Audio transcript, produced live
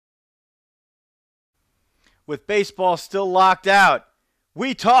with baseball still locked out,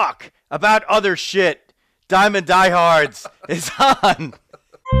 we talk about other shit. Diamond Diehards is on.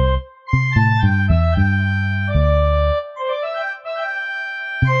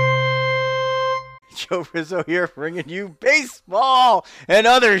 Joe Rizzo here bringing you baseball and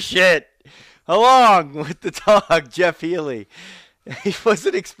other shit, along with the dog, Jeff Healy. He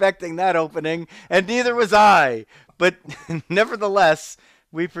wasn't expecting that opening, and neither was I. But nevertheless,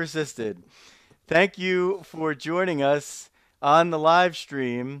 we persisted. Thank you for joining us on the live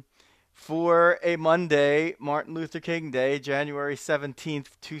stream for a Monday, Martin Luther King Day, January 17th,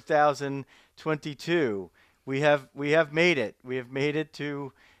 2022. We have made it. We have made it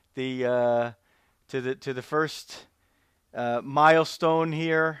to the first milestone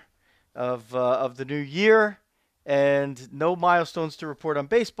here of the new year. And no milestones to report on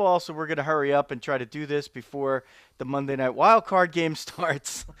baseball, so we're going to hurry up and try to do this before the Monday Night Wildcard game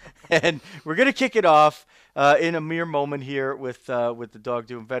starts. And we're going to kick it off in a mere moment here with the dog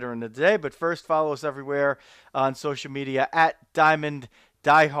doing Veteran of the Day. But first, follow us everywhere on social media at Diamond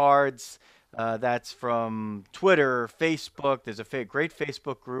Diehards. That's from Twitter, Facebook. There's a great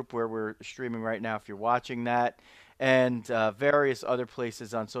Facebook group where we're streaming right now if you're watching that. And various other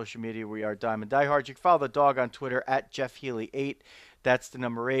places on social media. We are Diamond Diehards. You can follow the dog on Twitter at JeffHealy8. That's the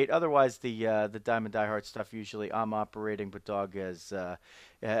number 8. Otherwise, the Diamond Diehard stuff usually I'm operating, but dog has a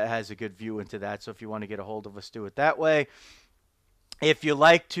good view into that. So if you want to get a hold of us, do it that way. If you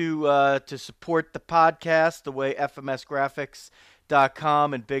like to support the podcast the way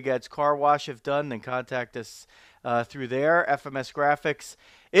FMSgraphics.com and Big Ed's Car Wash have done, then contact us through there. FMS Graphics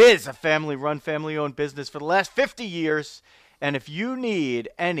is a family-run, family-owned business for the last 50 years. And if you need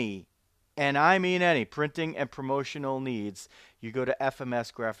any, and I mean any, printing and promotional needs, you go to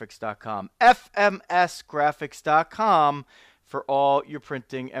fmsgraphics.com. fmsgraphics.com for all your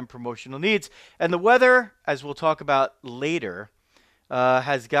printing and promotional needs. And the weather, as we'll talk about later,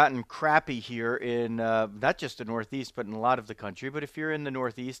 has gotten crappy here in not just the Northeast, but in a lot of the country. But if you're in the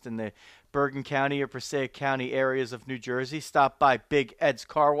Northeast, in the Bergen County or Passaic County areas of New Jersey, stop by Big Ed's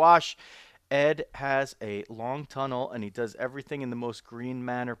Car Wash. Ed has a long tunnel, and he does everything in the most green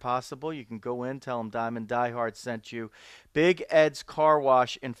manner possible. You can go in, tell him Diamond Diehard sent you. Big Ed's Car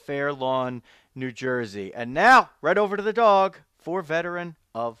Wash in Fair Lawn, New Jersey. And now, right over to the dog for Veteran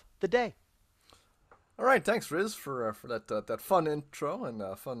of the Day. All right, thanks, Riz, for that fun intro and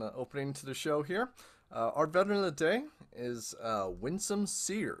fun opening to the show here. Our veteran of the day is Winsome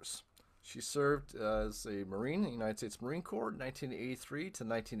Sears. She served as a Marine in the United States Marine Corps, 1983 to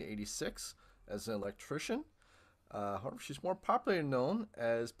 1986, as an electrician. However, she's more popularly known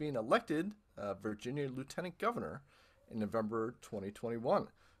as being elected Virginia Lieutenant Governor in November 2021.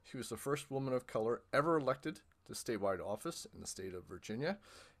 She was the first woman of color ever elected to statewide office in the state of Virginia,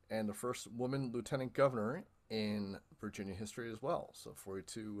 and the first woman lieutenant governor in Virginia history as well. So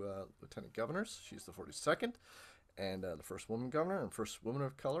 42 lieutenant governors. She's the 42nd, and the first woman governor and first woman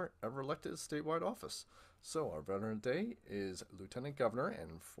of color ever elected to statewide office. So our veteran of the day is Lieutenant Governor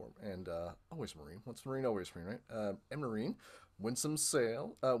and always Marine. Once Marine, always Marine, right? And Marine, Winsome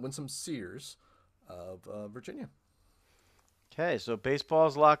Sears of Virginia. Okay, so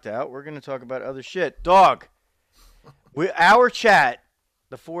baseball's locked out. We're going to talk about other shit. Dog, our chat,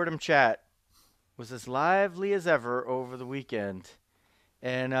 the Fordham chat, was as lively as ever over the weekend.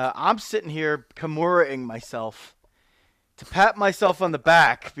 And I'm sitting here Kimura-ing myself to pat myself on the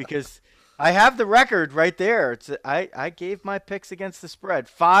back because I have the record right there. I gave my picks against the spread,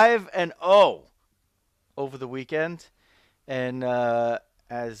 5-0 over the weekend. And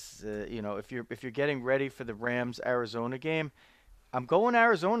if you're getting ready for the Rams-Arizona game, I'm going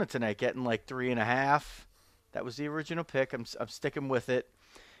Arizona tonight, getting like 3.5. That was the original pick. I'm sticking with it.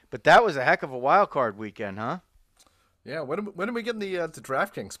 But that was a heck of a wild card weekend, huh? Yeah. When are we getting the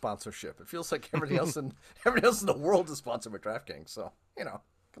DraftKings sponsorship? It feels like everybody else in the world is sponsored by DraftKings. So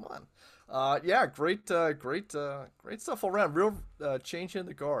come on. Yeah, great stuff all around. Real change in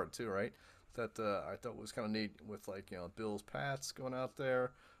the guard too, right? That I thought was kind of neat with Bills, Pats going out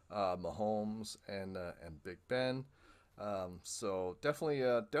there, Mahomes and Big Ben. So definitely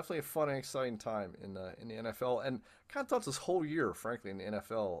a fun and exciting time in the NFL, and kind of thought this whole year, frankly, in the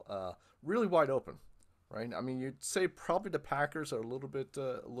NFL, really wide open, right? I mean, you'd say probably the Packers are a little bit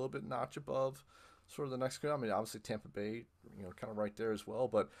notch above sort of the next guy. I mean, obviously Tampa Bay, kind of right there as well.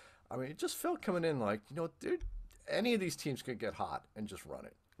 But I mean, it just felt coming in like, any of these teams could get hot and just run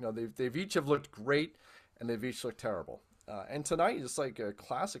it. They've each have looked great, and they've each looked terrible. And tonight is like a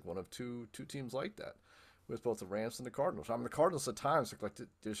classic one of two teams like that, with both the Rams and the Cardinals. I mean, the Cardinals at times look like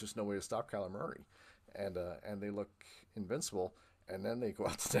there's just no way to stop Kyler Murray, and they look invincible. And then they go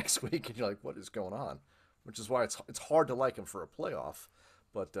out the next week, and you're like, what is going on? which is why it's hard to like him for a playoff,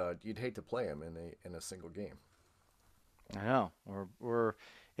 but you'd hate to play him in a single game. I know. Or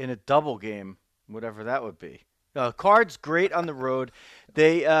in a double game, whatever that would be. Cards great on the road.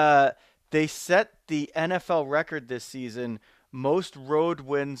 They set the NFL record this season, most road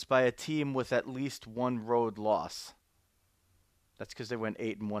wins by a team with at least one road loss. That's because they went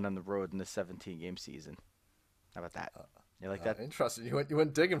 8-1 on the road in the 17-game season. How about that? You like that? Interesting. You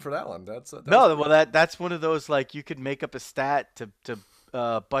went digging for that one. No, well that's one of those, like, you could make up a stat to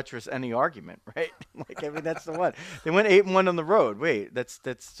buttress any argument, right? Like, I mean, that's the one. They went 8-1 on the road. Wait, that's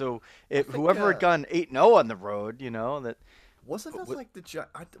so if whoever had gone 8-0 on the road, that wasn't that like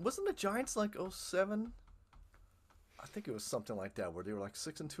wasn't the Giants like 07? I think it was something like that where they were like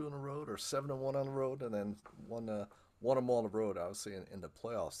 6-2 on the road or 7-1 on the road, and then won them all on the road. Obviously in the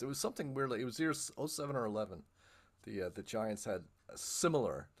playoffs, it was something weird. Like, it was either 07 or 11. The Giants had a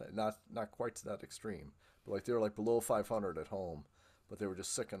similar, not quite to that extreme, but like they were like below 500 at home, but they were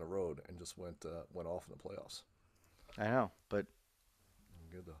just sick on the road and just went off in the playoffs. I know, but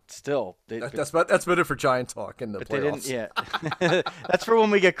good though. Still, that's better for Giant talk in the playoffs. They didn't, yeah. That's for when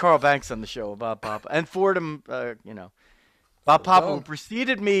we get Carl Banks on the show about Papa and Fordham. Bob Papa, who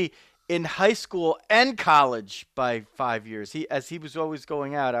preceded me in high school and college by 5 years. As he was always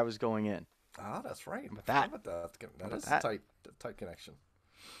going out, I was going in. Ah, that's right. That is a tight connection.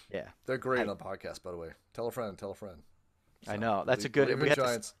 Yeah, they're great on the podcast, by the way. Tell a friend. So, I know that's a good. We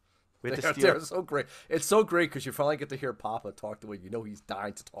Giants. They're so great. It's so great because you finally get to hear Papa talk the way he's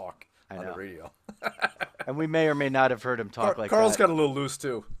dying to talk on the radio. And we may or may not have heard him talk like Carl's that. got a little loose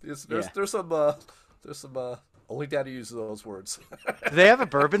too. There's some only daddy uses those words. Do they have a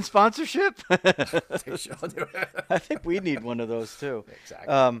bourbon sponsorship? They should. I think we need one of those too.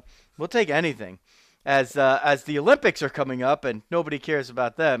 Exactly. We'll take anything. As the Olympics are coming up, and nobody cares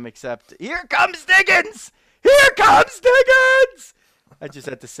about them except here comes Diggins. Here comes Diggins. I just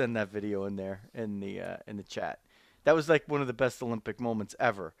had to send that video in there in the chat. That was like one of the best Olympic moments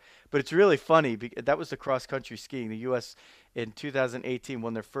ever. But it's really funny because that was the cross country skiing. The U.S. in 2018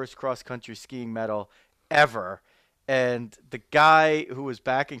 won their first cross country skiing medal ever. And the guy who was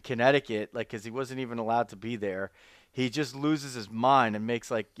back in Connecticut, like, because he wasn't even allowed to be there, he just loses his mind and makes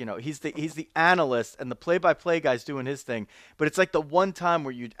he's the analyst and the play-by-play guy's doing his thing. But it's like the one time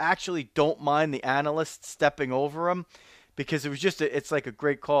where you actually don't mind the analyst stepping over him, because it was just it's like a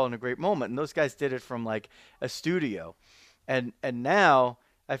great call and a great moment. And those guys did it from like a studio. And now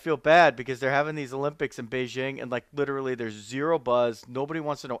I feel bad because they're having these Olympics in Beijing, and like literally there's zero buzz. Nobody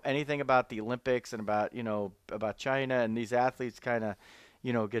wants to know anything about the Olympics and about China, and these athletes kind of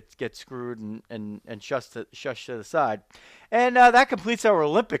get screwed and shushed to the side. And that completes our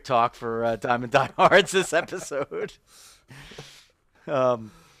Olympic talk for Diamond Diehards this episode.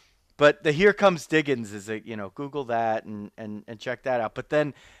 But the Here Comes Diggins is Google that and check that out. But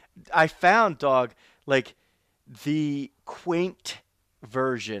then I found, Dog, like the quaint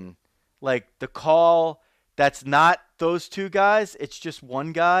version, like the call that's not those two guys. It's just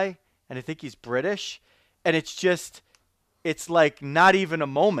one guy, and I think he's British, and it's like not even a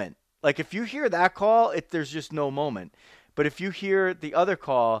moment. Like if you hear that call, there's just no moment. But if you hear the other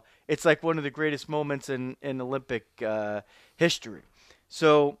call, it's like one of the greatest moments in Olympic history.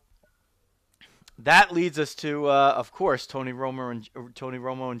 So that leads us to, of course, Tony Romo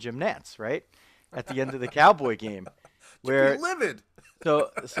and Jim Nantz, right? At the end of the Cowboy game, where livid.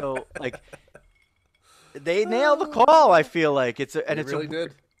 So like they nailed the call. I feel like it's really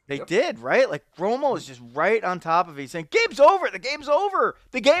did. They did, right? Like Romo is just right on top of it. He's saying, "Game's over. The game's over.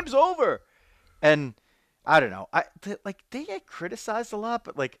 The game's over." And I don't know. They get criticized a lot,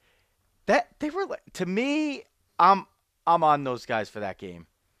 but like that, they were like, to me, I'm on those guys for that game.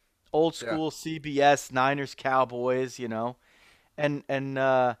 Old school CBS Niners Cowboys, and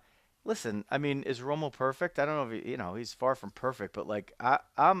listen, I mean, is Romo perfect? I don't know if he's far from perfect, but like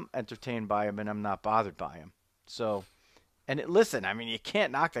I'm entertained by him and I'm not bothered by him. So. And listen, I mean, you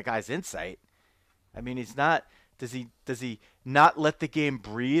can't knock that guy's insight. I mean, he's not. Does he not let the game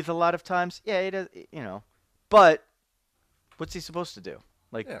breathe a lot of times? Yeah, he does. But what's he supposed to do?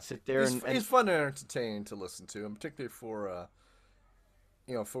 Like sit there he's fun and entertaining to listen to, and particularly for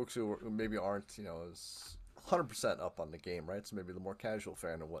folks who maybe aren't as 100% up on the game, right? So maybe the more casual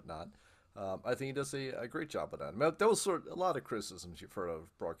fan and whatnot. I think he does a great job of that. I mean, that was a lot of criticisms you've heard of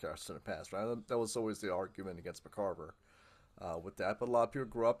broadcasters in the past, right? That was always the argument against McCarver. With that, but a lot of people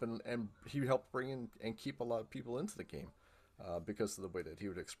grew up and he helped bring in and keep a lot of people into the game because of the way that he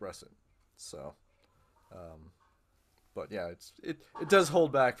would express it. So, but yeah, it does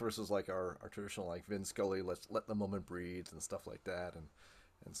hold back versus like our traditional like Vin Scully, let the moment breathe and stuff like that,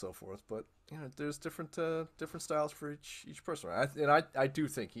 and so forth. But there's different styles for each person. I do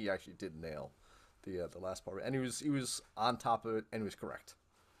think he actually did nail the last part, and he was on top of it, and he was correct,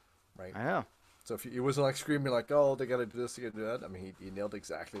 right? I know. So if he wasn't like screaming like, "Oh, they got to do this, they got to do that." I mean, he nailed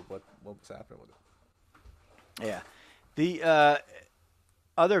exactly what was happening with it. Yeah. The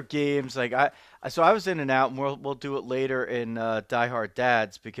other games, like so I was in and out, and we'll do it later in DieHard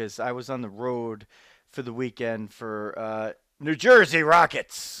Dads, because I was on the road for the weekend for New Jersey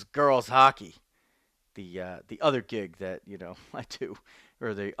Rockets girls hockey. The other gig that I do,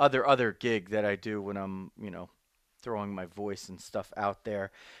 or the other gig that I do when I'm throwing my voice and stuff out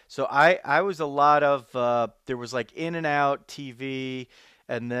there. So I was a lot of there was like in and out TV,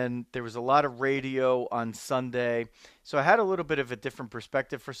 and then there was a lot of radio on Sunday. So I had a little bit of a different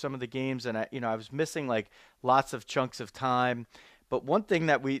perspective for some of the games, and I was missing like lots of chunks of time. But one thing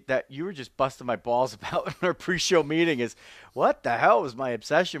that you were just busting my balls about in our pre-show meeting is, what the hell was my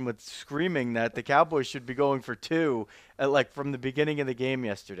obsession with screaming that the Cowboys should be going for two like from the beginning of the game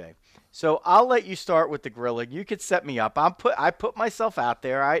yesterday. So I'll let you start with the grilling. You could set me up. I put myself out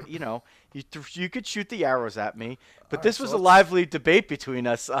there. You could shoot the arrows at me, but this was a lively debate between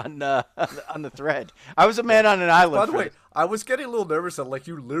us on the thread. I was a man on an island. By the way, I was getting a little nervous that like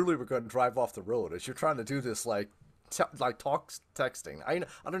you literally were going to drive off the road as you're trying to do this like texting.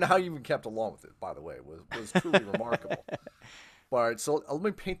 I don't know how you even kept along with it. By the way, it was truly remarkable. All right, so let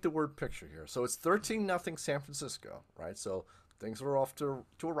me paint the word picture here. So it's 13-0 San Francisco, right? So things are off to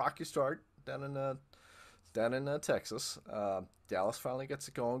a rocky start down in Texas. Dallas finally gets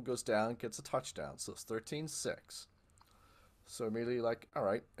it going, goes down, gets a touchdown. So it's 13-6. So immediately, like, all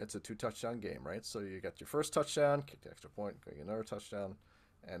right, it's a 2-touchdown game, right? So you got your first touchdown, kick the extra point, get another touchdown,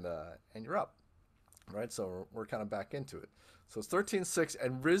 and you're up, right? So we're kind of back into it. So it's 13-6,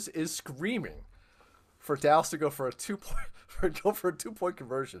 and Riz is screaming for Dallas to go for a 2-point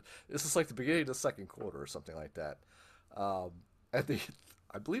conversion. This is like the beginning of the second quarter or something like that. And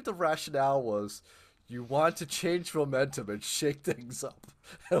I believe the rationale was you want to change momentum and shake things up.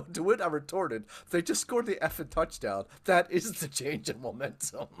 And to it, I retorted, they just scored the effing touchdown. That is the change in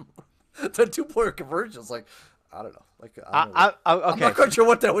momentum. The 2-point conversion is like, I don't know. Like, okay. I'm not quite sure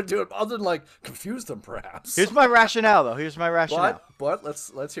what that would do other than like confuse them, perhaps. Here's my rationale, though. Here's my rationale. But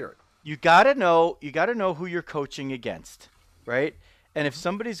let's hear it. You gotta know who you're coaching against, right? And if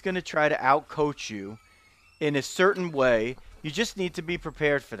somebody's gonna try to outcoach you in a certain way, you just need to be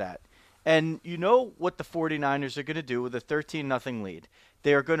prepared for that. And you know what the 49ers are gonna do with a 13-0 lead.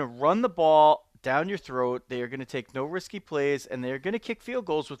 They are gonna run the ball down your throat. They are gonna take no risky plays, and they are gonna kick field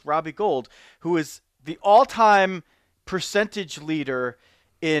goals with Robbie Gould, who is the all-time percentage leader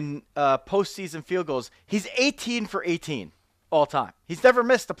in postseason field goals. He's 18 for 18 all time. He's never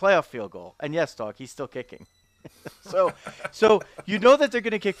missed a playoff field goal. And yes, Dog, he's still kicking. So you know that they're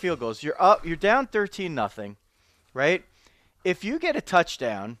going to kick field goals. You're down 13-0, right? If you get a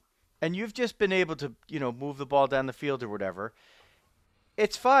touchdown and you've just been able to, move the ball down the field or whatever,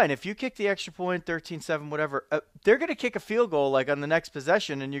 it's fine. If you kick the extra point, 13-7, whatever, they're going to kick a field goal like on the next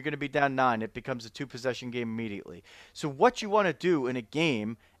possession, and you're going to be down 9. It becomes a 2-possession game immediately. So what you want to do in a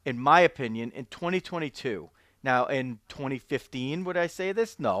game, in my opinion, in 2022, now in 2015, would I say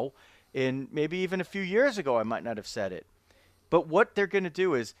this? No. In maybe even a few years ago, I might not have said it. But what they're going to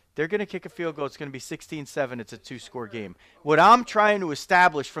do is they're going to kick a field goal. It's going to be 16-7. It's a 2-score game. What I'm trying to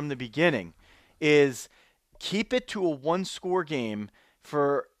establish from the beginning is keep it to a 1-score game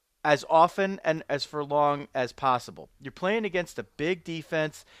for as often and as for long as possible. You're playing against a big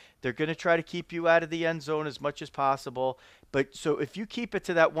defense. They're going to try to keep you out of the end zone as much as possible. But so if you keep it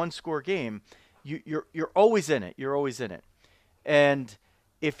to that 1-score game, you're always in it. You're always in it. And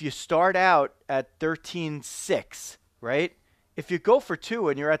if you start out at 13-6, right? If you go for 2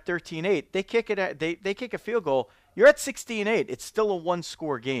 and you're at 13-8, they kick a field goal. You're at 16-8. It's still a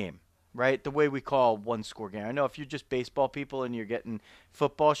 1-score game, right? The way we call 1-score game. I know if you're just baseball people and you're getting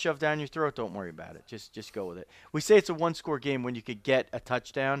football shoved down your throat, don't worry about it. Just go with it. We say it's a 1-score game when you could get a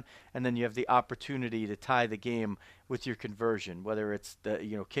touchdown and then you have the opportunity to tie the game with your conversion, whether it's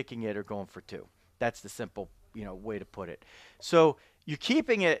kicking it or going for 2. That's the simple way to put it. So you're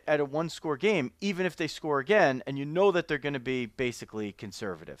keeping it at a 1-score game, even if they score again, and you know that they're going to be basically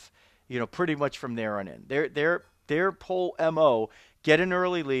conservative, pretty much from there on in. Their whole MO, get an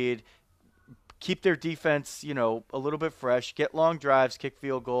early lead, keep their defense, a little bit fresh, get long drives, kick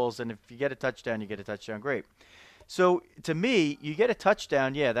field goals, and if you get a touchdown, you get a touchdown, great. So to me, you get a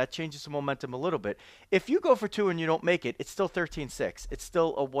touchdown, yeah, that changes the momentum a little bit. If you go for 2 and you don't make it, it's still 13-6. It's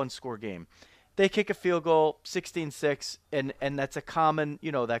still a 1-score game. They kick a field goal, 16-6, and that's a common,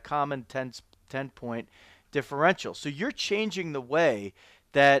 that common 10-point differential. So you're changing the way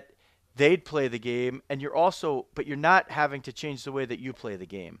that they'd play the game, and but you're not having to change the way that you play the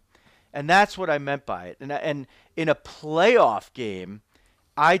game. And that's what I meant by it. And in a playoff game,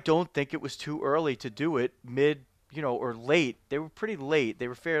 I don't think it was too early to do it mid, or late. They were pretty late. They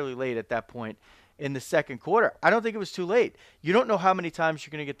were fairly late at that point in the second quarter. I don't think it was too late. You don't know how many times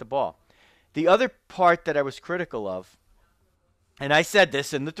you're going to get the ball. The other part that I was critical of, and I said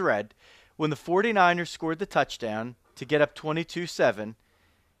this in the thread, when the 49ers scored the touchdown to get up 22-7,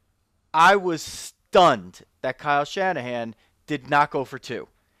 I was stunned that Kyle Shanahan did not go for two,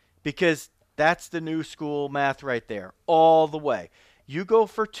 because that's the new school math right there, all the way. You go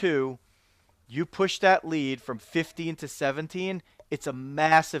for two, you push that lead from 15 to 17, it's a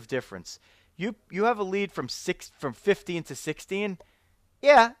massive difference. You have a lead from 15 to 16.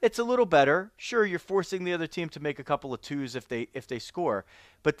 Yeah, it's a little better. Sure, you're forcing the other team to make a couple of twos if they score.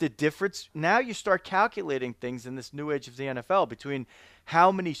 But the difference, now you start calculating things in this new age of the NFL between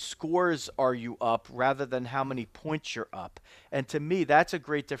how many scores are you up rather than how many points you're up. And to me, that's a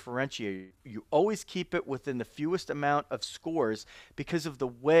great differentiator. You always keep it within the fewest amount of scores because of the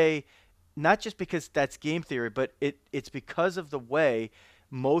way, not just because that's game theory, but it's because of the way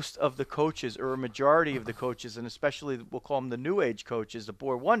most of the coaches, or a majority of the coaches, and especially we'll call them the new age coaches, the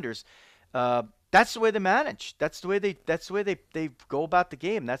boy wonders, that's the way they manage. That's the way they go about the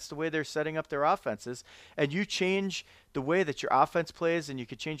game. That's the way they're setting up their offenses. And you change the way that your offense plays, and you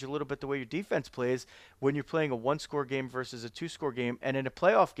could change a little bit the way your defense plays when you're playing a one-score game versus a two-score game. And in a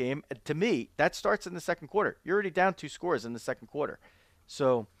playoff game, to me, that starts in the second quarter. You're already down 2 scores in the second quarter.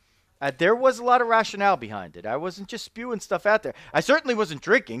 So there was a lot of rationale behind it. I wasn't just spewing stuff out there. I certainly wasn't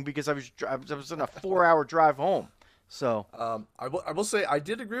drinking because I was in a 4-hour drive home. So I will say I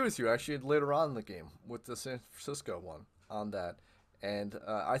did agree with you actually later on in the game with the San Francisco one on that, and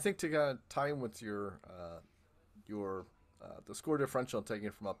I think to kind of tie in with your the score differential, taking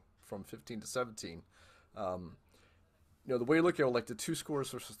it from 15 to 17. The way you look at it, like the 2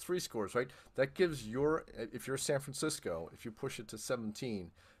 scores versus 3 scores, right? That gives if you're San Francisco, if you push it to 17,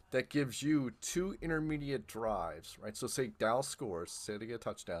 that gives you 2 intermediate drives, right? So say Dallas scores, say they get a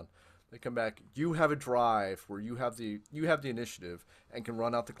touchdown, they come back, you have a drive where you have the initiative and can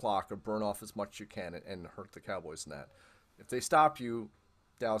run out the clock or burn off as much as you can and hurt the Cowboys in that. If they stop you,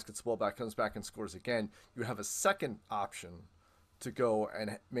 Dallas gets the ball back, comes back and scores again. You have a second option to go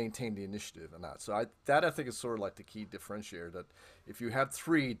and maintain the initiative and that. So I think is sort of like the key differentiator, that if you have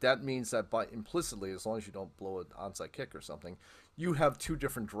 3, that means that by implicitly, as long as you don't blow an onside kick or something, you have 2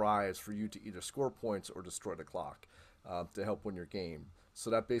 different drives for you to either score points or destroy the clock to help win your game. So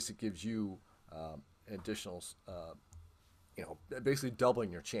that basically gives you additional, basically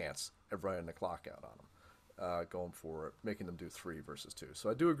doubling your chance of running the clock out on them, going for it, making them do 3 versus 2. So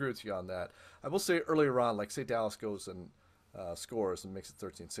I do agree with you on that. I will say earlier on, like say Dallas goes and scores and makes it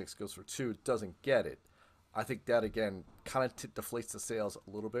 13-6, goes for 2, doesn't get it. I think that again kind of deflates the sales a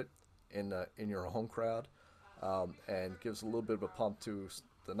little bit in your home crowd, and gives a little bit of a pump to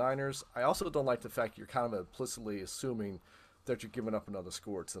the Niners. I also don't like the fact you're kind of implicitly assuming that you're giving up another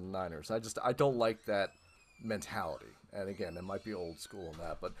score to the Niners. I don't like that mentality. And again, it might be old school in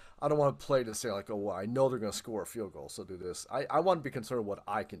that, but I don't want to play to say like, oh, well, I know they're going to score a field goal, so do this. I want to be concerned with what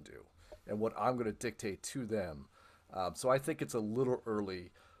I can do and what I'm going to dictate to them. So I think it's a little early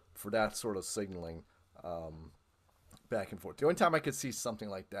for that sort of signaling back and forth. The only time I could see something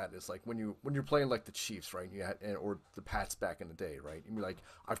like that is like when you're playing like the Chiefs, right? Or the Pats back in the day, right? You'd be like,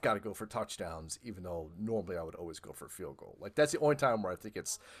 I've got to go for touchdowns, even though normally I would always go for a field goal. Like that's the only time where I think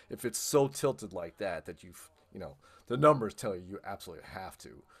if it's so tilted like that the numbers tell you absolutely have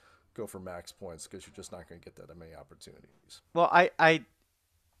to go for max points because you're just not going to get that many opportunities. well,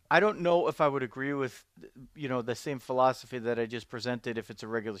 I don't know if I would agree with the same philosophy that I just presented if it's a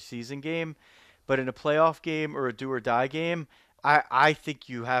regular season game, but in a playoff game or a do or die game, I think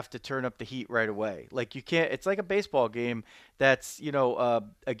you have to turn up the heat right away. Like you can't. It's like a baseball game that's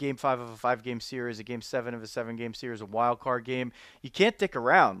a game 5 of a 5-game series, a game 7 of a 7-game series, a wild card game. You can't dick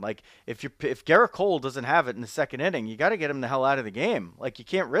around. Like if Garrett Cole doesn't have it in the second inning, you got to get him the hell out of the game. Like you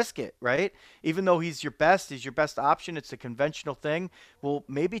can't risk it, right? Even though he's your best option. It's a conventional thing. Well,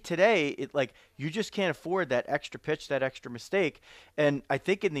 maybe today you just can't afford that extra pitch, that extra mistake. And I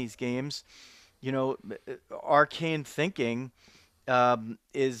think in these games, arcane thinking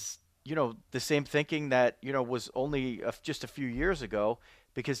is the same thinking that was only just a few years ago,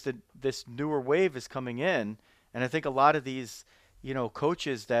 because this newer wave is coming in, and I think a lot of these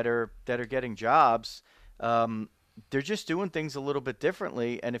coaches that are getting jobs, they're just doing things a little bit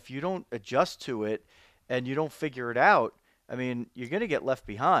differently, and if you don't adjust to it and you don't figure it out, I mean, you're going to get left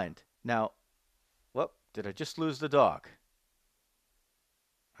behind. Now, did I just lose the dog?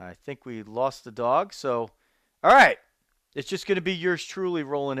 I think we lost the dog. So, all right, it's just going to be yours truly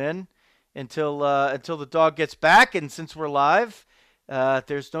rolling in until the dog gets back. And since we're live,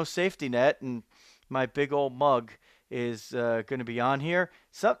 there's no safety net, and my big old mug is going to be on here.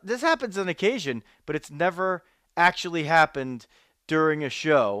 So this happens on occasion, but it's never actually happened during a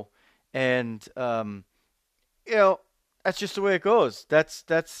show, and you know that's just the way it goes.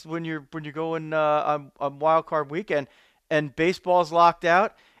 That's when you're going on wild card weekend, and baseball's locked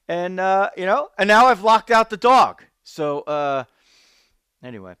out, and and now I've locked out the dog. So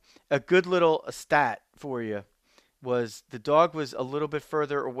anyway, a good little stat for you was the dog was a little bit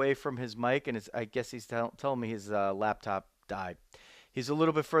further away from his mic, and I guess he's telling me his laptop died. He's a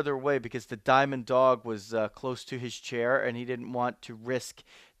little bit further away because the diamond dog was close to his chair, and he didn't want to risk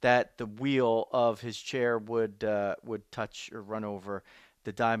that the wheel of his chair would touch or run over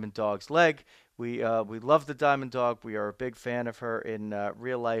the diamond dog's leg. We love the diamond dog. We are a big fan of her in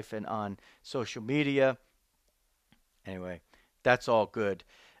real life and on social media. Anyway, that's all good.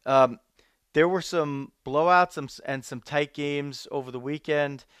 Um, there were some blowouts and some tight games over the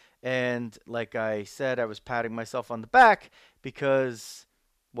weekend. And like I said, I was patting myself on the back because,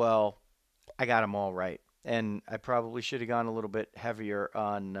 well, I got them all right. And I probably should have gone a little bit heavier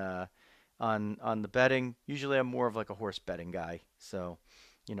on the betting. Usually, I'm more of like a horse betting guy, so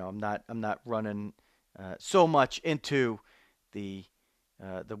I'm not running so much into the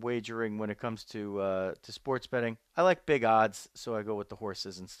the wagering when it comes to sports betting. I like big odds, so I go with the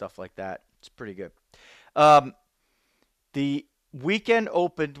horses and stuff like that. It's pretty good. Um, the weekend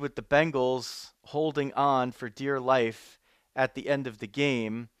opened with the Bengals holding on for dear life at the end of the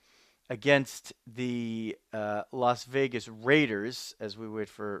game against the Las Vegas Raiders as we wait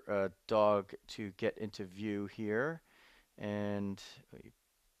for Dog to get into view here. And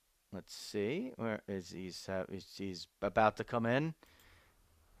let's see, where is he's about to come in.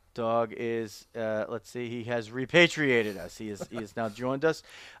 Dog is, let's see, he has repatriated us. He has now joined us.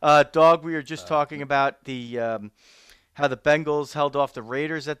 Dog, we were just talking about the how the Bengals held off the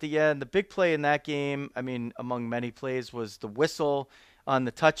Raiders at the end. The big play in that game, I mean, among many plays, was the whistle on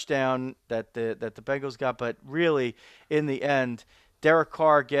the touchdown that the Bengals got. But really, in the end, Derek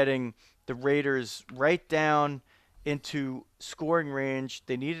Carr getting the Raiders right down into scoring range.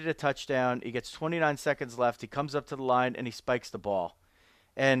 They needed a touchdown. He gets 29 seconds left. He comes up to the line and he spikes the ball.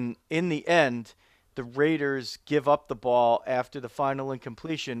 And in the end, the Raiders give up the ball after the final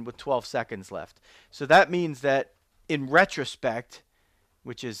incompletion with 12 seconds left. So that means that in retrospect,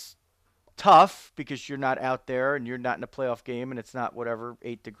 which is tough because you're not out there and you're not in a playoff game and it's not whatever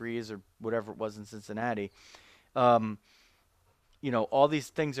 8 degrees or whatever it was in Cincinnati. Um, all these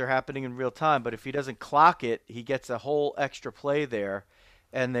things are happening in real time, but if he doesn't clock it, he gets a whole extra play there,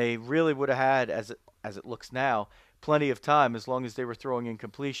 and they really would have had, as it looks now, plenty of time as long as they were throwing in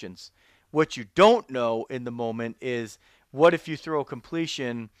completions. What you don't know in the moment is what if you throw a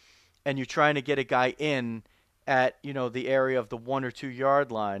completion and you're trying to get a guy in at the area of the 1 or 2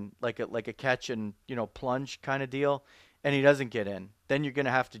 yard line, like a catch and plunge kind of deal, and he doesn't get in. Then you're going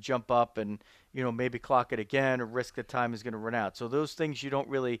to have to jump up and maybe clock it again or risk the time is going to run out. So those things you don't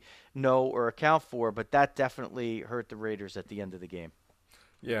really know or account for, but that definitely hurt the Raiders at the end of the game.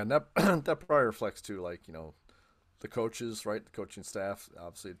 Yeah, and that that probably reflects too, like the coaches, right? The coaching staff,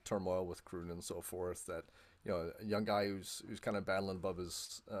 obviously turmoil with Gruden and so forth. That a young guy who's kind of battling above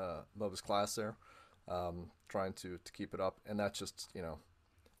his class there, trying to keep it up, and that's just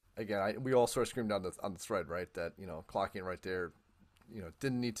again, we all sort of screamed on the thread, right? That clocking right there,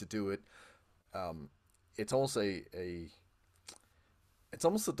 didn't need to do it. It's almost it's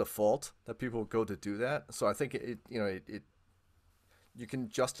almost a default that people go to do that. So I think it you can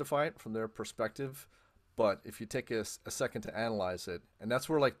justify it from their perspective, but if you take a second to analyze it, and that's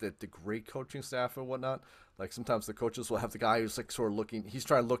where like the great coaching staff and whatnot, like sometimes the coaches will have the guy who's like sort of he's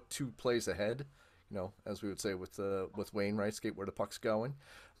trying to look 2 plays ahead, as we would say with Wayne, right, skate where the puck's going.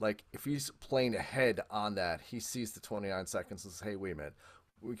 Like if he's playing ahead on that, he sees the 29 seconds and says, hey, wait a minute,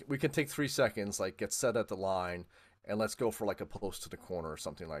 we can take 3 seconds, like get set at the line, and let's go for like a post to the corner or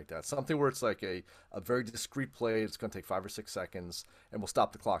something like that. Something where it's like a very discreet play. It's going to take 5 or 6 seconds, and we'll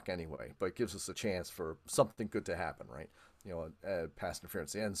stop the clock anyway. But it gives us a chance for something good to happen, right? A pass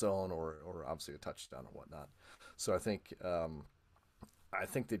interference in the end zone or obviously a touchdown and whatnot. So I think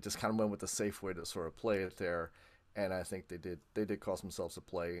they just kind of went with the safe way to sort of play it there, and I think they did cost themselves a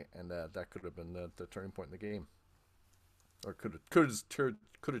play, and that could have been the turning point in the game, or could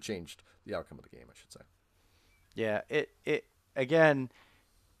have changed the outcome of the game, I should say. Yeah, it again,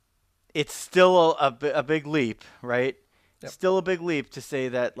 it's still a big leap, right? Yep. Still a big leap to say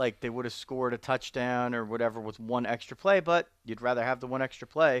that like they would have scored a touchdown or whatever with one extra play, but you'd rather have the one extra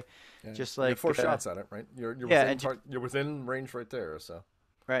play. Yeah. Just You like get four shots at it, right? yeah, and You're within range right there. So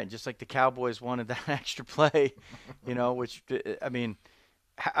right, just like the Cowboys wanted that extra play, which I mean,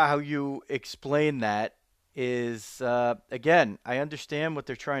 how you explain that is again, I understand what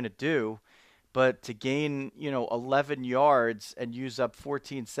they're trying to do, but to gain 11 yards and use up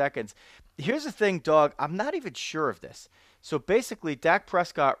 14 seconds. Here's the thing, dog. I'm not even sure of this. So basically, Dak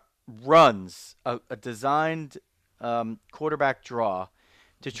Prescott runs a designed quarterback draw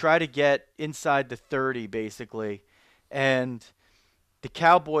to try to get inside the 30, basically, and the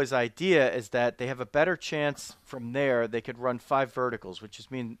Cowboys' idea is that they have a better chance from there. They could run 5 verticals, which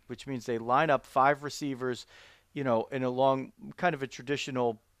means they line up 5 receivers, in a long kind of a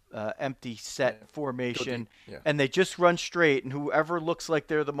traditional empty set formation, yeah. and they just run straight. And whoever looks like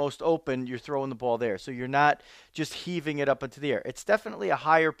they're the most open, you're throwing the ball there. So you're not just heaving it up into the air. It's definitely a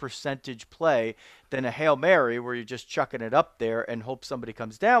higher percentage play than a Hail Mary where you're just chucking it up there and hope somebody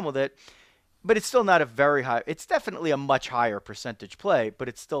comes down with it. But it's still not a very high. It's definitely a much higher percentage play, but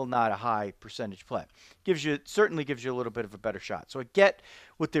it's still not a high percentage play. Certainly gives you a little bit of a better shot. So I get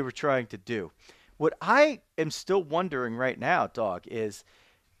what they were trying to do. What I am still wondering right now, dog, is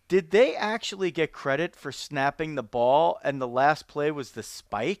did they actually get credit for snapping the ball and the last play was the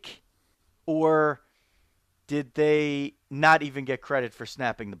spike, or did they not even get credit for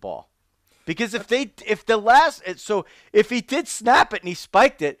snapping the ball? Because if he did snap it and he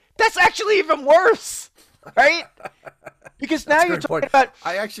spiked it, that's actually even worse, right? Because now you're talking about.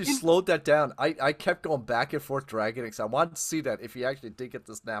 I actually slowed that down. I kept going back and forth dragging it because I wanted to see that if he actually did get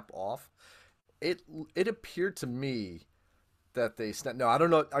the snap off. It appeared to me that they snapped. No, I don't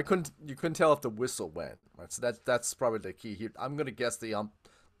know. You couldn't tell if the whistle went. Right? So that's probably the key here. I'm gonna guess the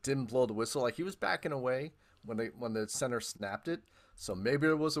didn't blow the whistle. Like he was backing away when the center snapped it. So maybe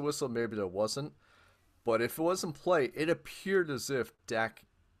there was a whistle, maybe there wasn't. But if it wasn't play, it appeared as if Dak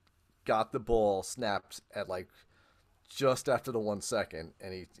got the ball snapped at like just after the 1 second,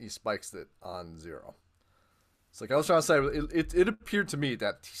 and he spikes it on 0. It's like I was trying to say, it appeared to me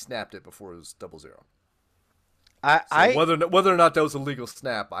that he snapped it before it was 0-0. Whether or not that was a legal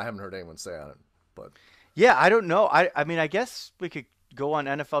snap, I haven't heard anyone say on it. But yeah, I don't know. I mean, I guess we could go on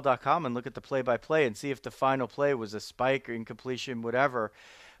NFL.com and look at the play-by-play and see if the final play was a spike or incompletion, whatever.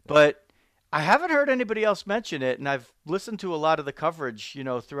 But I haven't heard anybody else mention it, and I've listened to a lot of the coverage,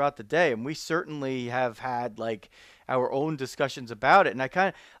 throughout the day, and we certainly have had like our own discussions about it.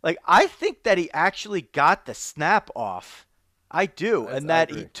 And I think that he actually got the snap off. I do, and that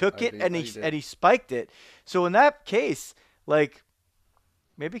he took it and he spiked it. So in that case, like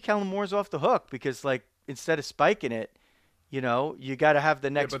maybe Kellen Moore's off the hook because like instead of spiking it, you got to have the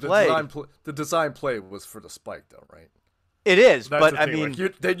next play. The design play was for the spike, though, right? It is, but I mean,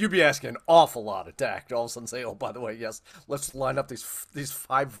 like you'd be asking an awful lot of Dak to all of a sudden say, "Oh, by the way, yes, let's line up these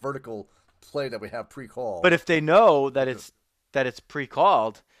 5 vertical play that we have pre-called." But if they know that it's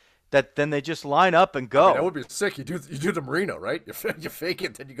pre-called, that then they just line up and go. That would be sick. You do the Marino, right? You fake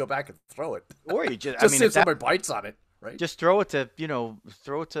it, then you go back and throw it, or you just see if somebody bites on it. Right? Just throw it to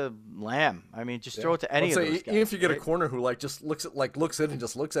Lamb. I mean, just throw it to any of those guys. Even if you get a corner who like just looks in and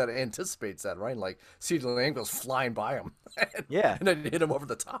just looks at it, anticipates that, right? Like CeeDee Lamb goes flying by him, and then hit him over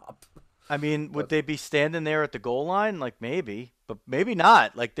the top. I mean, would they be standing there at the goal line? Like maybe, but maybe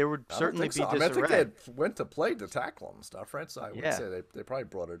not. Like there would certainly be disarray. I think they had went to play to tackle him and stuff, right? So I would say they probably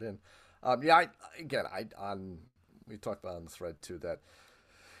brought it in. We talked about on the thread too that.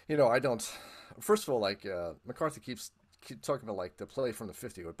 I don't. First of all, like McCarthy keeps talking about like the play from the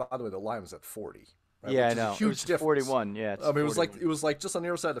 50. But by the way, the line was at 40. Right? Yeah, I know. Huge difference. 41. Yeah. I mean, it was like just on the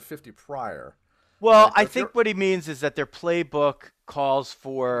other side of the 50 prior. Well, right? I think what he means is that their playbook calls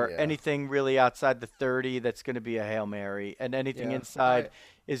for anything really outside the 30 that's going to be a Hail Mary, and anything inside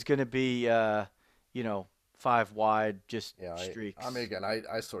is going to be 5 wide, just streaks. I mean, again,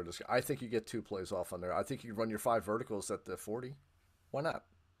 I sort of I think you get 2 plays off on there. I think you run your 5 verticals at the 40. Why not?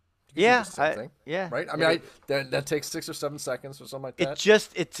 Right. I mean, that takes 6 or 7 seconds or something like that.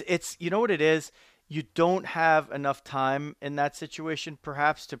 It's you know what it is. You don't have enough time in that situation,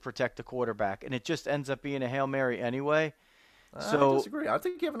 perhaps, to protect the quarterback, and it just ends up being a Hail Mary anyway. I disagree. I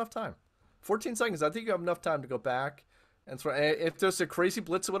think you have enough time. 14 seconds. I think you have enough time to go back and throw. If there's a crazy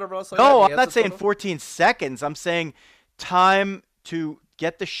blitz or whatever else. No, I'm not saying 14 seconds. I'm saying time to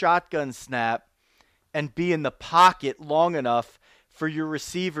get the shotgun snap and be in the pocket long enough for your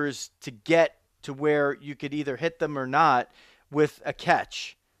receivers to get to where you could either hit them or not with a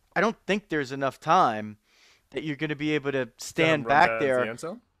catch. I don't think there's enough time that you're going to be able to stand back there. The end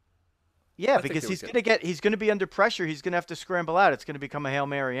zone? Yeah, I think because they would get. he's gonna be under pressure. He's gonna have to scramble out. It's gonna become a Hail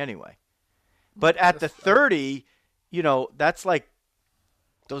Mary anyway. But I at the guess 30, that's like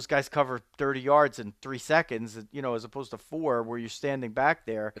those guys cover 30 yards in 3 seconds, as opposed to four where you're standing back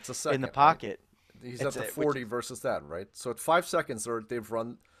there it's a in the second, right? pocket. He's It's at the which 40 versus that, right? So at 5 seconds, or they've run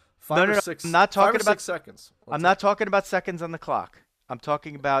no, five no, or no. six, I'm not five or talking about. six seconds. I'm What's that? not talking about seconds on the clock. I'm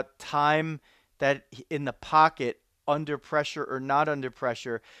talking about time in the pocket under pressure or not under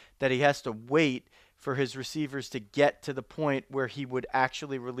pressure that he has to wait for his receivers to get to the point where he would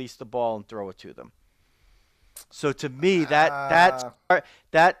actually release the ball and throw it to them. So to me, Uh,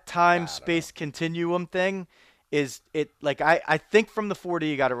 that time I don't know. space continuum thing is it like I think from the 40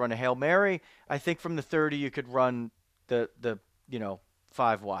 you got to run a Hail Mary. I think from the 30 you could run the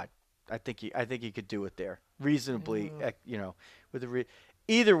 5 wide. I think you could do it there reasonably. With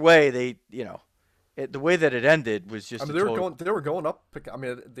either way the way that it ended was I just mean, a total. they were going up. I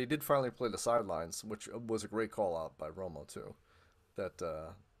mean, they did finally play the sidelines, which was a great call out by Romo too.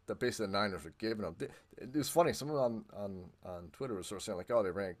 That basically the Niners were giving them. It was funny. Someone on Twitter was sort of saying like, "Oh,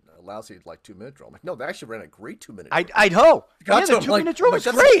 they ran a lousy like 2 minute drill." I'm like, no, they actually ran a great 2 minute drill. I know. Got Yeah, to the him, 2 minute drill was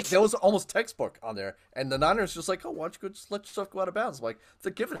that's, great. that was almost textbook on there. And the Niners just like, oh, why don't you just let yourself go out of bounds? I'm like,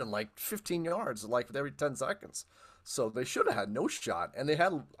 they're giving them like 15 yards like every 10 seconds. So they should have had no shot. And they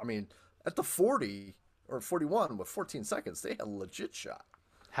had, I mean, at the 40 or 41 with 14 seconds, they had a legit shot.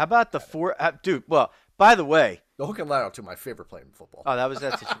 How about the four, dude? Well, by the way, The hook and ladder are two of my favorite play in football. oh,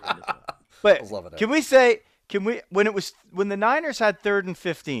 that's a tremendous one. I was But loving it. when the Niners had 3rd and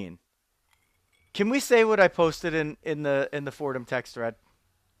 15, can we say what I posted in the Fordham text thread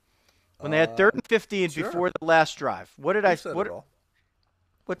when they had 3rd and 15 Sure. before the last drive? What did You I said what it all.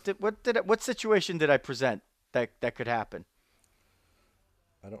 what situation did I present that could happen?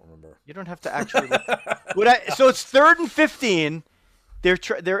 I don't remember. You don't have to actually look. So it's 3rd and 15.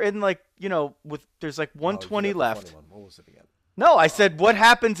 They're in like there's like Oh, you 120 got the left. funny one. What was it again? No, I said what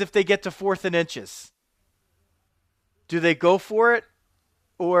happens if they get to 4th and inches? Do they go for it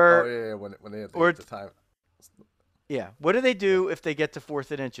Oh, or yeah. When they had or the time. yeah? What do they do if they get to 4th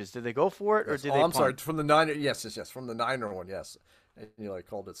and inches? Do they go for it or Yes. do Oh, they I'm sorry. punt? From the Niner. Yes. From the Niner one, yes. And you like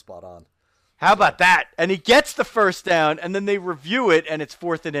called it spot on. How about that? And he gets the first down, and then they review it, and it's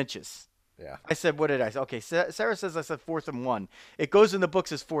 4th and inches. Yeah. I said, what did I say? Okay, Sarah says I said 4th and 1. It goes in the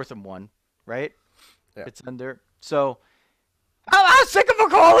books as 4th and 1, right? Yeah. It's under. So how sick of a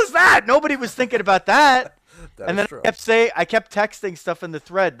call is that? Nobody was thinking about that. That And is then true. I kept texting stuff in the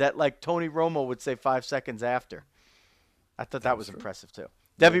thread that like Tony Romo would say 5 seconds after. I thought that was true. impressive too.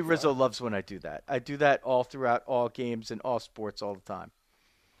 Debbie proud. Rizzo loves when I do that. I do that all throughout all games and all sports all the time.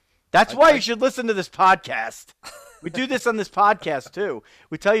 That's why you should listen to this podcast. We do this on this podcast too.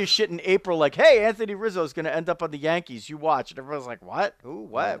 We tell you shit in April like, hey, Anthony Rizzo is going to end up on the Yankees. You watch. And everyone's like, what? Who?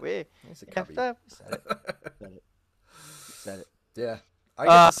 What? We He's a yeah, cubby. we said it. We said it. Yeah. I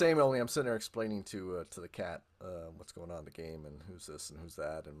get the same. Only I'm sitting there explaining to the cat what's going on in the game and who's this and who's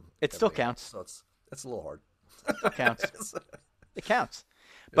that and It still everything. counts. So it's a little hard. It counts. It's It counts.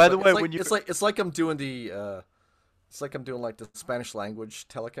 By the way, like, when you it's like I'm doing like the Spanish language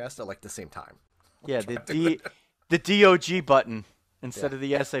telecast at like the same time. yeah, the DOG button instead of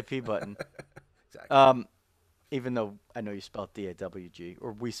the SAP button. Exactly. Even though I know you spell it DAWG,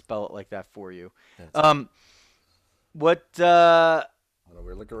 or we spell it like that for you. That's What? I don't know,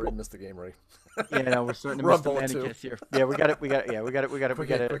 we're like already missed the game, Ray. Yeah, no, we're starting to We're miss on the bullet two. ManningCast here. Yeah, we got it. We got quick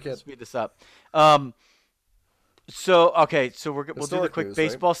to hit. speed this up. So we'll do the Historic quick news, right?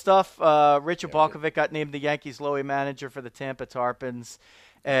 baseball stuff. Rachel Balkovec got named the Yankees low-A manager for the Tampa Tarpons,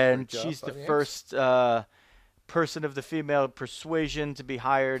 and Great job she's by the the Yanks. first person of the female persuasion to be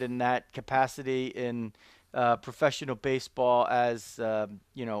hired in that capacity in professional baseball, as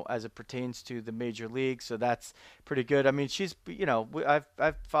as it pertains to the major league. So that's pretty good. I mean, she's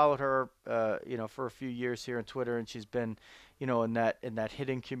I've followed her for a few years here on Twitter, and she's been in that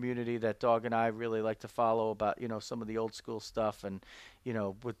hitting community that Dog and I really like to follow about some of the old school stuff, and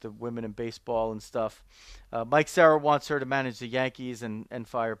with the women in baseball and stuff. Mike Sarah wants her to manage the Yankees and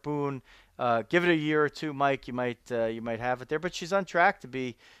fire Boone. Give it a year or two, Mike. You might have it there, but she's on track to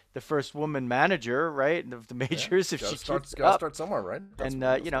be the first woman manager, right, of the majors if she keeps it up. Start somewhere, right? That's And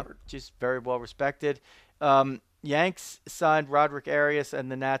where you gotta start. she's very well respected. Yanks signed Roderick Arias,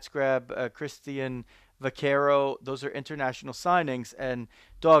 and the Nats grab Cristhian Vaquero. Those are international signings, and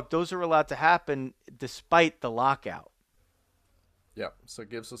Dog, those are allowed to happen despite the lockout. Yeah, so it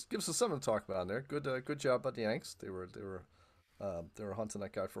gives us something to talk about on there. Good job by the Yanks. They were hunting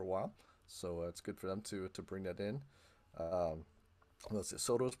that guy for a while, so it's good for them to bring that in. Let's see,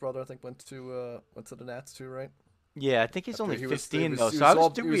 Soto's brother I think went to the Nats too, right? Yeah, I think he's After only he was, 15 though, so I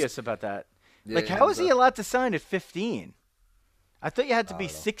was dubious about that. yeah, Like, he how was is he allowed to sign at 15? I thought you had to I be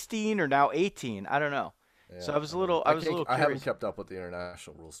don't know. 16 or now 18. I don't know. So Yeah, I was I a don't know. little, I was a little I haven't curious. kept up with the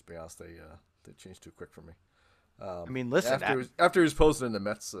international rules to be honest. They changed too quick for me. I mean, listen, After he was posing in the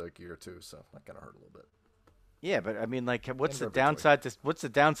Mets gear too, so that kind of hurt a little bit. yeah, but I mean, like, And what's the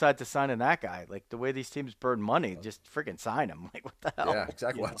Verbitroy. downside to signing that guy? Like the way these teams burn money, just freaking sign him. Like, what the hell? Yeah,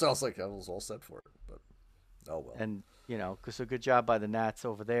 exactly. You That's what I was like. I was all set for it, but oh well. And so good job by the Nats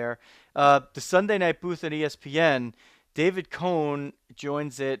over there. The Sunday night booth at ESPN, David Cohn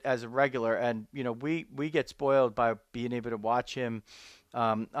joins it as a regular, and we get spoiled by being able to watch him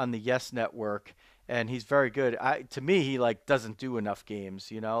on the Yes Network, and he's very good. To me, he like doesn't do enough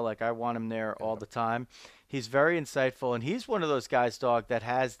games. Like I want him there all the time. He's very insightful, and he's one of those guys, dog, that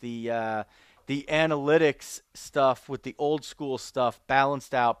has the analytics stuff with the old school stuff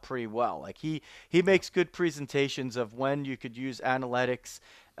balanced out pretty well. Like he makes good presentations of when you could use analytics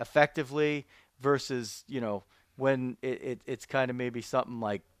effectively versus when it's kind of maybe something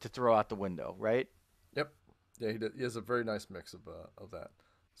like to throw out the window, right? Yep. Yeah, he has a very nice mix of that.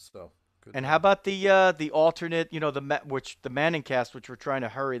 So good. And how about the alternate, the ManningCast, which we're trying to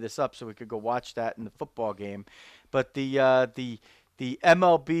hurry this up so we could go watch that in the football game, but the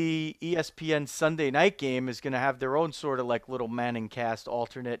MLB ESPN Sunday night game is going to have their own sort of like little ManningCast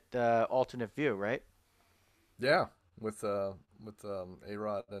alternate view, right? Yeah, with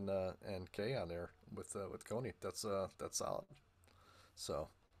A-Rod and Kay on there with Coney. That's solid. So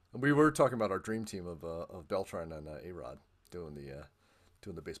we were talking about our dream team of Beltran and A-Rod doing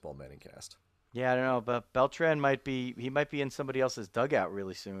the baseball Manning cast. Yeah, I don't know, but Beltran might be in somebody else's dugout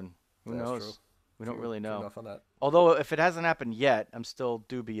really soon. Who That's knows? true. We don't really True know. enough on that. Although if it hasn't happened yet, I'm still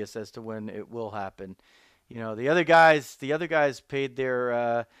dubious as to when it will happen. The other guys paid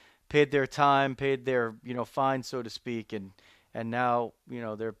their time, paid their fine, so to speak, and now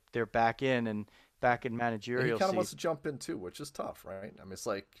they're back in And he managerial kind of wants seat. to jump in too, which is tough, right? I mean, it's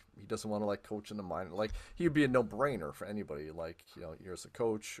like he doesn't want to like coach in the minor. Like he'd be a no-brainer for anybody. Like you're as a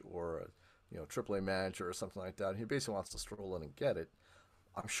coach or a AAA manager or something like that. He basically wants to stroll in and get it.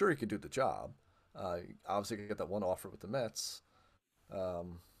 I'm sure he could do the job. Obviously, he got that one offer with the Mets,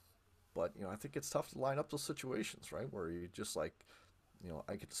 um, but I think it's tough to line up those situations, right? Where you just like,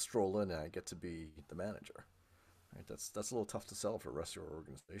 I get to stroll in and I get to be the manager. Right? That's a little tough to sell for the rest of your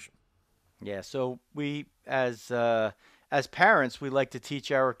organization. Yeah, so we as parents, we like to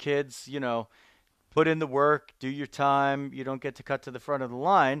teach our kids, put in the work, do your time. You don't get to cut to the front of the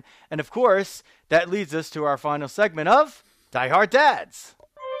line. And of course, that leads us to our final segment of Die Hard Dads.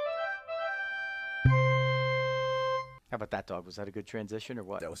 How about that, dog? Was that a good transition or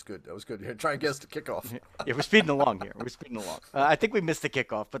what? That was good. That was good. Here, try and guess the kickoff. Yeah, we're speeding along here. We're speeding along. I think we missed the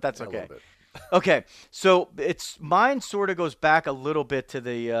kickoff, but that's Yeah, a okay. little bit. Okay, so it's mine. Sort of goes back a little bit to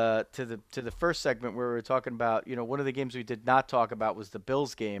the first segment where we were talking about. One of the games we did not talk about was the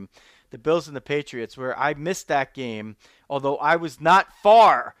Bills game, the Bills and the Patriots, where I missed that game. Although I was not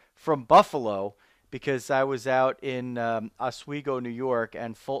far from Buffalo because I was out in Oswego, New York,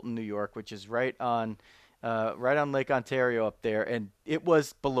 and Fulton, New York, which is right on Lake Ontario up there, and it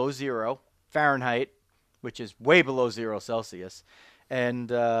was below 0 Fahrenheit, which is way below 0 Celsius. And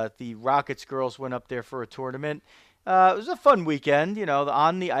the Rockets girls went up there for a tournament. It was a fun weekend.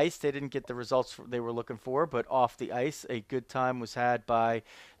 On the ice, they didn't get the results they were looking for, but off the ice, a good time was had by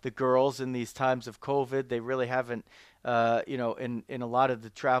the girls in these times of COVID. They really haven't, in a lot of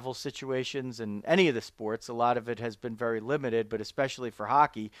the travel situations and any of the sports, a lot of it has been very limited, but especially for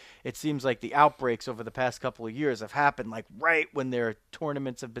hockey, it seems like the outbreaks over the past couple of years have happened like right when their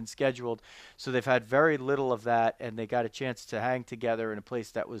tournaments have been scheduled. So they've had very little of that, and they got a chance to hang together in a place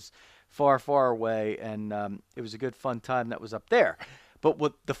that was far, far away, and it was a good, fun time that was up there. But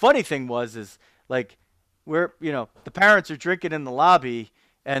what the funny thing was is like the parents are drinking in the lobby,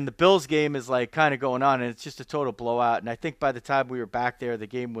 and the Bills game is like kind of going on, and it's just a total blowout. And I think by the time we were back there, the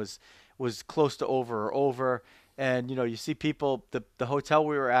game was close to over or over. And you see people. The hotel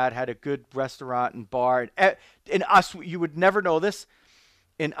we were at had a good restaurant and bar. And in us, you would never know this.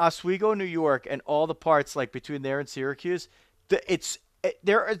 In Oswego, New York, and all the parts like between there and Syracuse,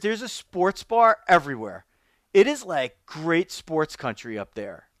 there's a sports bar everywhere. It is like great sports country up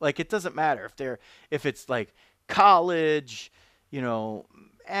there. Like it doesn't matter if it's like college,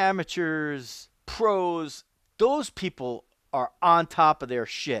 amateurs, pros. Those people are on top of their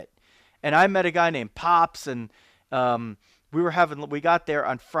shit. And I met a guy named Pops, and we got there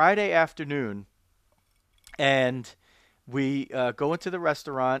on Friday afternoon, and We go into the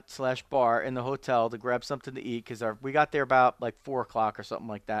restaurant slash bar in the hotel to grab something to eat because we got there about like 4 o'clock or something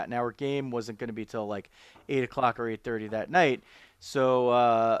like that. And our game wasn't going to be till like 8 o'clock or 8:30 that night.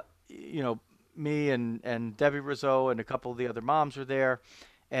 So you know, me and Debbie Rizzo and a couple of the other moms were there,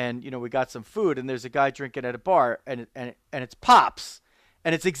 and we got some food. And there's a guy drinking at a bar, and it's Pops,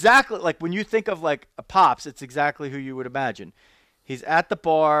 and it's exactly like when you think of like a Pops, it's exactly who you would imagine. He's at the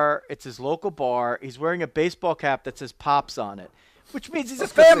bar. It's his local bar. He's wearing a baseball cap that says Pops on it, which means he's a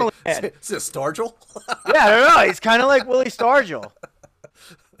family man. Is this Stargell? Yeah, I don't know. He's kind of like Willie Stargell.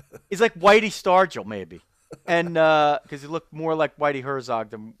 He's like Whitey Stargell, maybe. And because he looked more like Whitey Herzog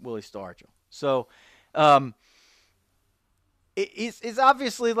than Willie Stargell. So he's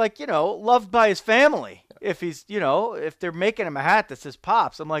obviously like, loved by his family. If he's, if they're making him a hat that says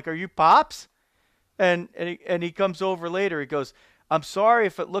Pops, I'm like, are you Pops? And he comes over later. He goes, I'm sorry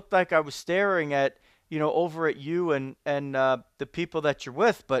if it looked like I was staring at, over at you and the people that you're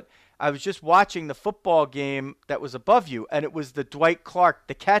with, but I was just watching the football game that was above you, and it was the Dwight Clark,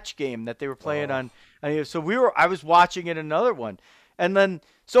 the catch game that they were playing on. And so I was watching it another one. And then,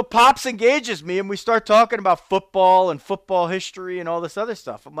 so Pops engages me, and we start talking about football and football history and all this other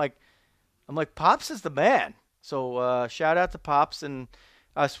stuff. I'm like, Pops is the man. So shout out to Pops in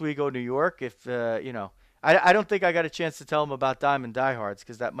Oswego, New York. If I don't think I got a chance to tell him about Diamond Diehards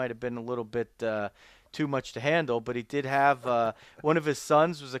because that might have been a little bit too much to handle. But he did have one of his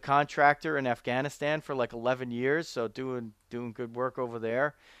sons was a contractor in Afghanistan for like 11 years, so doing good work over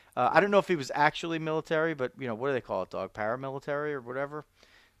there. I don't know if he was actually military, but what do they call it, dog? Paramilitary or whatever,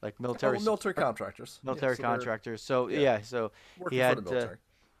 like military. Military contractors. Military contractors. So so he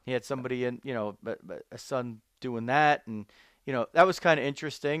had somebody in a son doing that, and that was kind of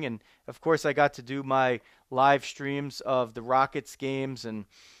interesting. And of course, I got to do my live streams of the Rockets games, and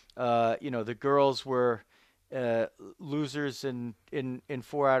the girls were losers in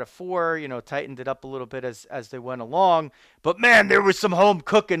 4 out of 4. Tightened it up a little bit as they went along. But man, there was some home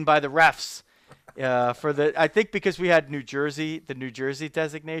cooking by the refs. I think because we had the New Jersey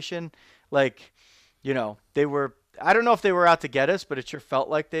designation, like, they were. I don't know if they were out to get us, but it sure felt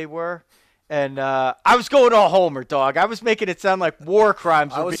like they were. And I was going all homer, dog. I was making it sound like war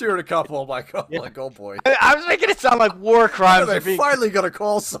crimes. I was hearing a couple. I'm like, oh boy. I was making it sound like war crimes. They're finally going to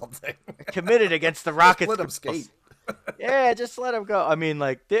call something. Committed against the Rockets. Let them skate. Yeah, just let them go. I mean,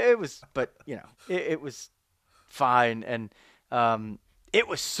 like, it was, but, it was fine. And it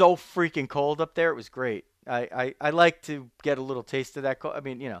was so freaking cold up there. It was great. I like to get a little taste of that cold. I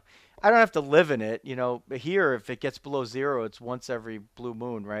mean, I don't have to live in it. Here, if it gets below 0, it's once every blue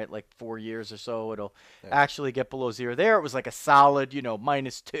moon, right? Like 4 years or so, it'll actually get below 0. There, it was like a solid,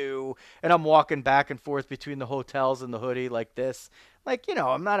 -2. And I'm walking back and forth between the hotels and the hoodie like this. Like,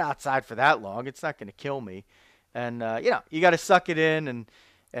 I'm not outside for that long. It's not going to kill me. And, you got to suck it in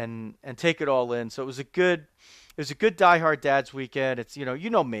and take it all in. So it was a good Die Hard Dads weekend. It's, you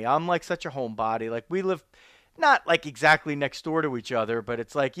know me. I'm like such a homebody. Like, we live not like exactly next door to each other, but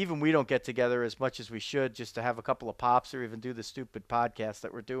it's like even we don't get together as much as we should just to have a couple of pops or even do the stupid podcast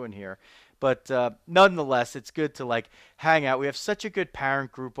that we're doing here. But nonetheless, it's good to like hang out. We have such a good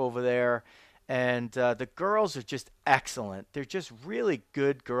parent group over there, and the girls are just excellent. They're just really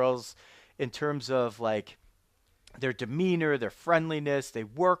good girls in terms of like their demeanor, their friendliness. They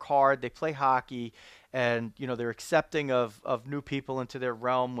work hard. They play hockey. And, they're accepting of new people into their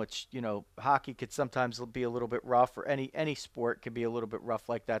realm, which, hockey could sometimes be a little bit rough, or any sport can be a little bit rough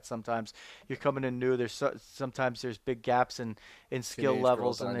like that sometimes. You're coming in new. Sometimes there's big gaps in skill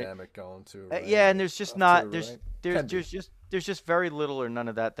levels. And dynamic going too, right? Yeah, and there's just not – there's just very little or none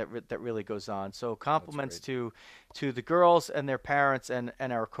of that really goes on. So compliments to the girls and their parents and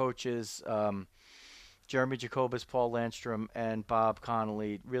our coaches, Jeremy Jacobus, Paul Landstrom, and Bob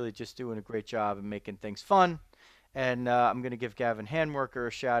Connolly, really just doing a great job and making things fun. And I'm going to give Gavin Handworker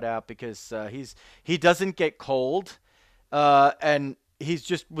a shout out because he doesn't get cold, and he's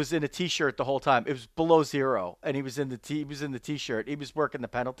just was in a t-shirt the whole time. It was below 0, and he was in the t-shirt. He was working the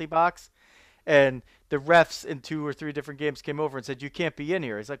penalty box, and the refs in 2 or 3 different games came over and said, "You can't be in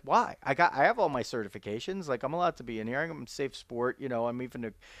here." He's like, "Why? I have all my certifications. Like, I'm allowed to be in here. I'm a safe sport. I'm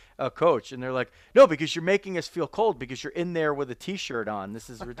even a coach." And they're like, "No, because you're making us feel cold because you're in there with a t-shirt on. This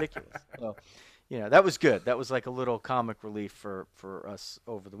is ridiculous." So, that was good. That was like a little comic relief for us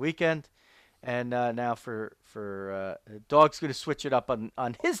over the weekend. And now for Dog's going to switch it up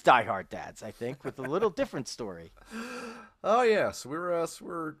on his Die Hard Dads, I think, with a little different story. Oh yeah, so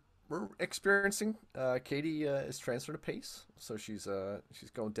we're experiencing. Katie is transferred to Pace, so she's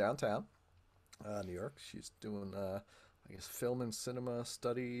going downtown, New York. She's doing I guess film and cinema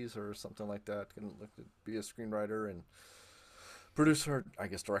studies or something like that. Going to look to be a screenwriter and producer, I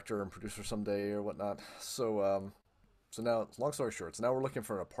guess director and producer someday or whatnot. So now, long story short, so now we're looking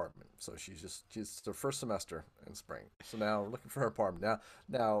for an apartment. So she's the first semester in spring. So now we're looking for her apartment.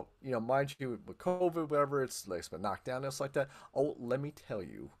 Now, mind you, with COVID, whatever, it's been knocked down, it's like that. Oh, let me tell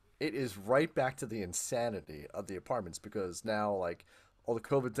you, it is right back to the insanity of the apartments because now, like, all the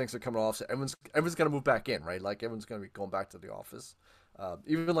COVID things are coming off. So everyone's gonna move back in, right? Like everyone's gonna be going back to the office.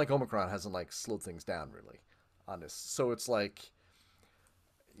 Even like Omicron hasn't like slowed things down really on this. So it's like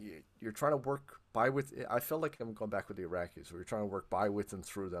you're trying to work by with. I felt like I'm going back with the Iraqis, where you're trying to work by with and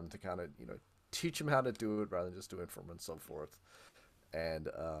through them to kind of teach them how to do it rather than just do it for them and so forth. And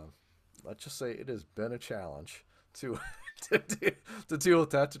let's just say it has been a challenge to to deal with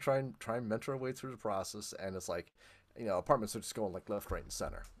that, to try and mentor our way through the process. And it's like, apartments are just going like left, right, and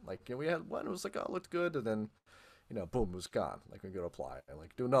center. Like we had one, it was like, oh, it looked good, and then boom, it was gone. Like we go to apply and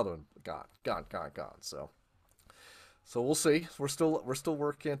like do another one, gone. So we'll see. We're still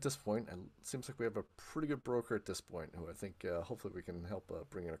working at this point, and it seems like we have a pretty good broker at this point, who I think hopefully we can help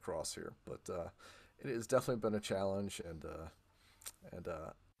bring it across here. But it has definitely been a challenge, and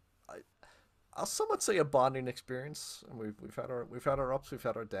I'll somewhat say a bonding experience. And we've had our ups, we've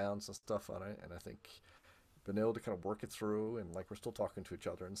had our downs and stuff on it, and I think been able to kind of work it through, and like we're still talking to each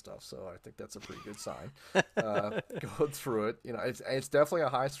other and stuff. So I think that's a pretty good sign. Going through it, it's definitely a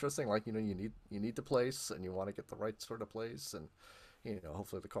high stress thing. Like you need the place, and you want to get the right sort of place, and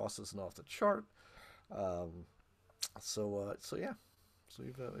hopefully the cost isn't off the chart. So yeah, so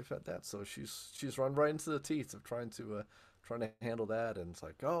we've had that. So she's run right into the teeth of trying to handle that, and it's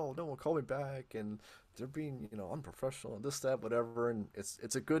like, oh, no one call me back, and they're being unprofessional and this, that, whatever, and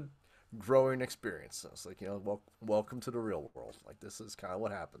it's a good growing experience. So it's like, welcome to the real world. Like this is kind of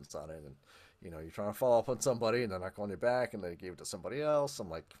what happens on it, and you're trying to follow up on somebody, and they're not calling you back, and they gave it to somebody else. I'm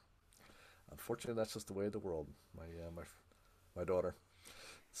like, unfortunately, that's just the way of the world. My daughter.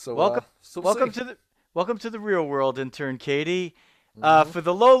 So welcome to the real world, intern Katie. For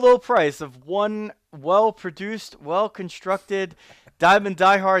the low price of one well-produced, well-constructed Diamond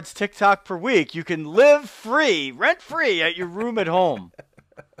Diehards TikTok per week, you can live free, rent-free at your room at home.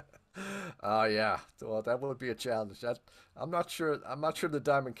 Yeah. Well, that would be a challenge. I'm not sure the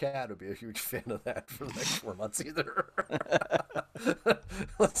Diamond Cat would be a huge fan of that for the next 4 months either.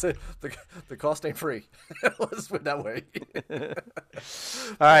 Let's say the cost ain't free. Let's put it that way.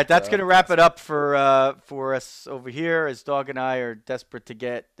 All right, that's gonna wrap it up for us over here, as Dog and I are desperate to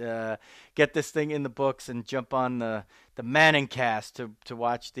get this thing in the books and jump on the ManningCast to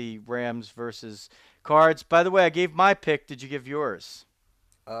watch the Rams versus Cards. By the way, I gave my pick. Did you give yours?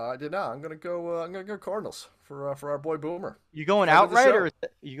 I did not. I'm gonna go Cardinals for our boy Boomer. You going outright, or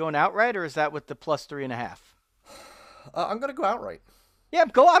is that with the +3.5? I'm gonna go outright. Yeah,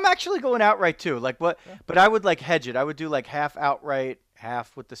 I'm actually going outright too. Like what? Yeah. But I would like hedge it. I would do like half outright,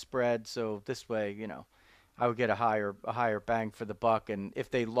 half with the spread. So this way, I would get a higher bang for the buck. And if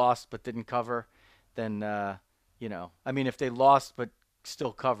they lost but didn't cover, then if they lost but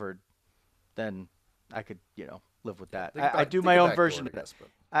still covered, then I could live with that. I do my own version of that.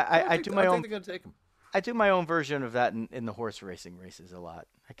 I do my own. I do my own version of that in the horse racing races a lot.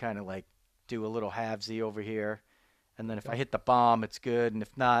 I kind of like do a little halvesy over here, and then if I hit the bomb, it's good, and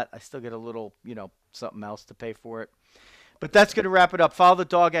if not, I still get a little, something else to pay for it. But that's going to wrap it up. Follow the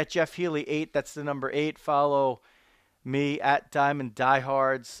dog at Jeff Healy 8. That's the number 8. Follow me at Diamond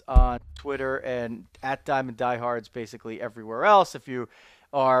Diehards on Twitter and at Diamond Diehards basically everywhere else. If you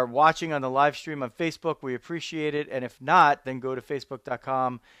are watching on the live stream on Facebook, we appreciate it. And if not, then go to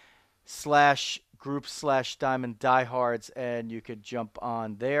facebook.com/group/Diamond Diehards, and you could jump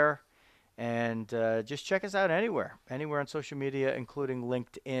on there and just check us out anywhere on social media, including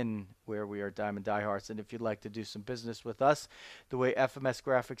LinkedIn, where we are Diamond Diehards. And if you'd like to do some business with us, the way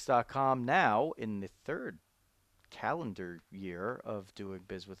FMSgraphics.com now in the 3rd calendar year of doing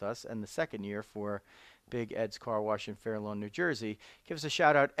biz with us, and the 2nd year for Big Ed's Car Wash in Fair Lawn, New Jersey. Give us a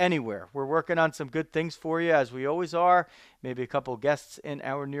shout out anywhere. We're working on some good things for you, as we always are. Maybe a couple guests in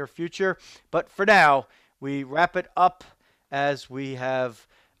our near future. But for now, we wrap it up as we have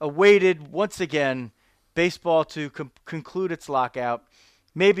awaited once again baseball to conclude its lockout.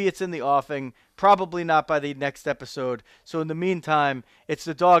 Maybe it's in the offing. Probably not by the next episode. So in the meantime, it's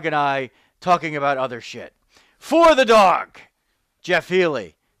the dog and I talking about other shit. For the dog, Jeff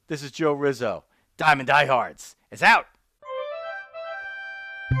Healy. This is Joe Rizzo. Diamond Diehards is out.